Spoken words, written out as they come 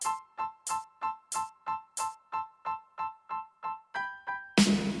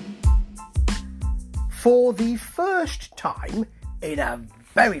for the first time in a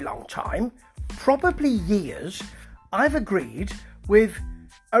very long time, probably years, I've agreed with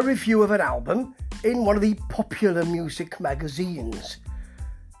a review of an album in one of the popular music magazines.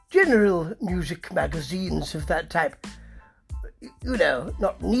 General music magazines of that type. You know,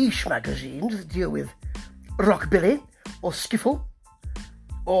 not niche magazines that deal with rockabilly or skiffle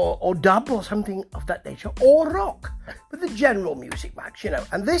or dub or something of that nature, or rock, but the general music mags, you know.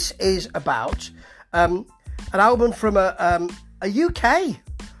 And this is about an album from a UK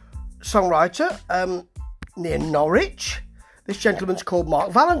songwriter near Norwich. This gentleman's called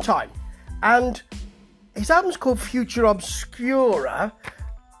Mark Valentine, and his album's called Future Obscura,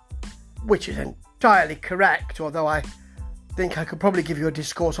 which is entirely correct, although I think I could probably give you a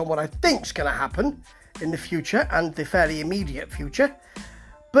discourse on what I think's going to happen in the future and the fairly immediate future.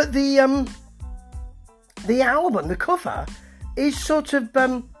 But the album, the cover, is sort of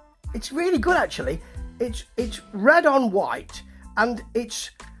it's really good actually. It's red on white, and it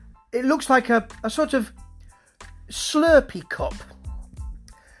looks like a sort of Slurpee cup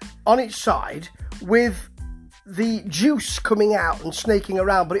on its side with the juice coming out and snaking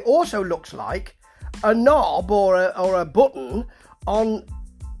around, but it also looks like a knob or a button on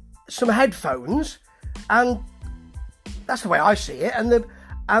some headphones, and that's the way I see it.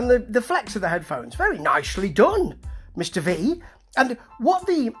 And the flex of the headphones, very nicely done, Mr. V. And what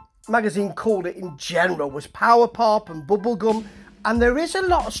the magazine called it in general was power pop and bubblegum, and there is a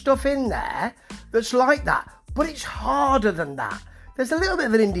lot of stuff in there that's like that, but it's harder than that. There's a little bit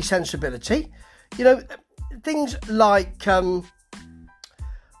of an indie sensibility, you know, things like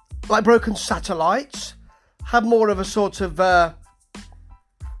Broken Satellites have more of a sort of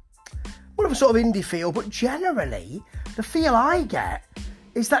indie feel, but generally the feel I get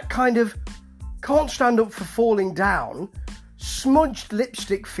is that kind of can't stand up for falling down, smudged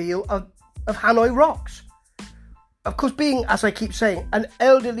lipstick feel of Hanoi Rocks. Of course, being, as I keep saying, an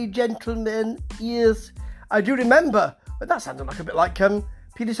elderly gentleman, yes, I do remember, but that sounded like a bit like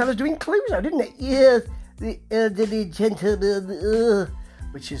Peter Sellers doing Cluzo, didn't it? Yes, the elderly gentleman,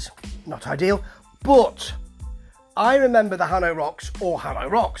 which is not ideal, but I remember the Hanoi Rocks, or Hanoi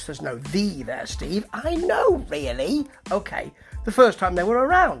Rocks, there's no "the" there, Steve. I know, really. Okay, the first time they were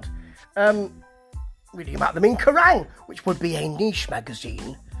around. Reading about them in Kerrang, which would be a niche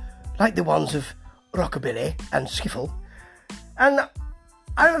magazine, like the ones of rockabilly and skiffle. And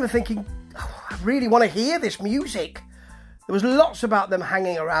I remember thinking, oh, I really want to hear this music. There was lots about them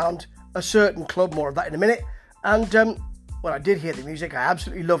hanging around a certain club, more of that in a minute. And when I did hear the music, I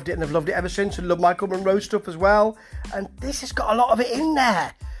absolutely loved it, and I've loved it ever since, and loved Michael Monroe stuff as well. And this has got a lot of it in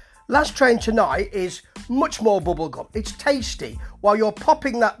there. Last Train Tonight is much more bubblegum. It's tasty. While you're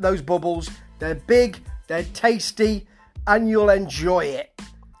popping those bubbles, they're big, they're tasty, and you'll enjoy it.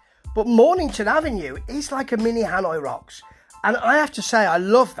 But Mornington Avenue is like a mini Hanoi Rocks. And I have to say, I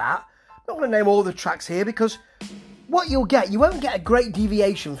love that. I'm not going to name all the tracks here, because what you won't get a great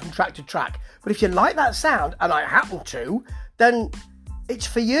deviation from track to track. But if you like that sound, and I happen to, then it's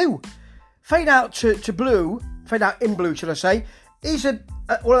for you. Fade Out in Blue, should I say, is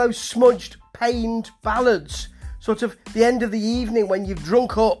one of those smudged, pained ballads. Sort of the end of the evening when you've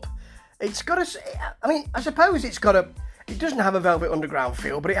drunk up. It's got I suppose it doesn't have a Velvet Underground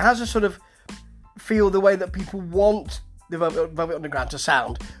feel, but it has a sort of feel the way that people want the Velvet Underground to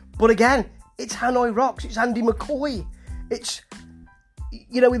sound. But again, it's Hanoi Rocks, it's Andy McCoy. It's,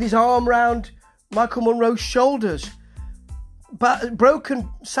 you know, with his arm round Michael Monroe's shoulders. But Broken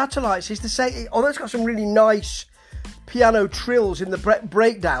Satellites is the same, although it's got some really nice piano trills in the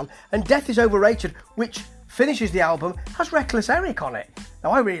breakdown, and Death is Overrated, which finishes the album, has Reckless Eric on it.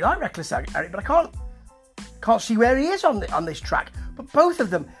 Now, I really like Reckless Eric, but I can't see where he is on this track. But both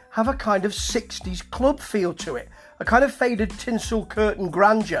of them have a kind of 60s club feel to it, a kind of faded tinsel curtain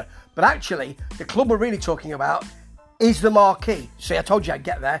grandeur. But actually, the club we're really talking about is the Marquee. See, I told you I'd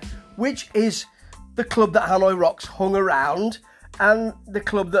get there, which is the club that Hanoi Rocks hung around, and the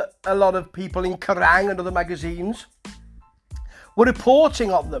club that a lot of people in Kerrang and other magazines were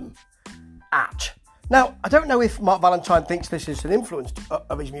reporting on them at. Now, I don't know if Mark Valentine thinks this is an influence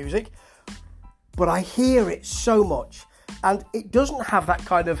of his music, but I hear it so much, and it doesn't have that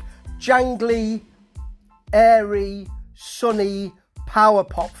kind of jangly, airy, sunny power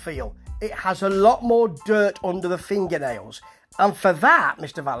pop feel. It has a lot more dirt under the fingernails, and for that,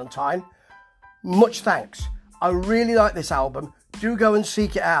 Mr. Valentine, much thanks. I really like this album. Do go and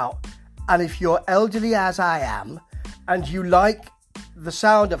seek it out. And if you're elderly as I am, and you like the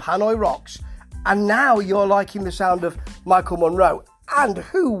sound of Hanoi Rocks, and now you're liking the sound of Michael Monroe, and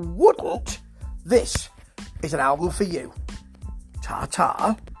who wouldn't, this is an album for you.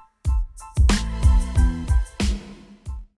 Ta-ta.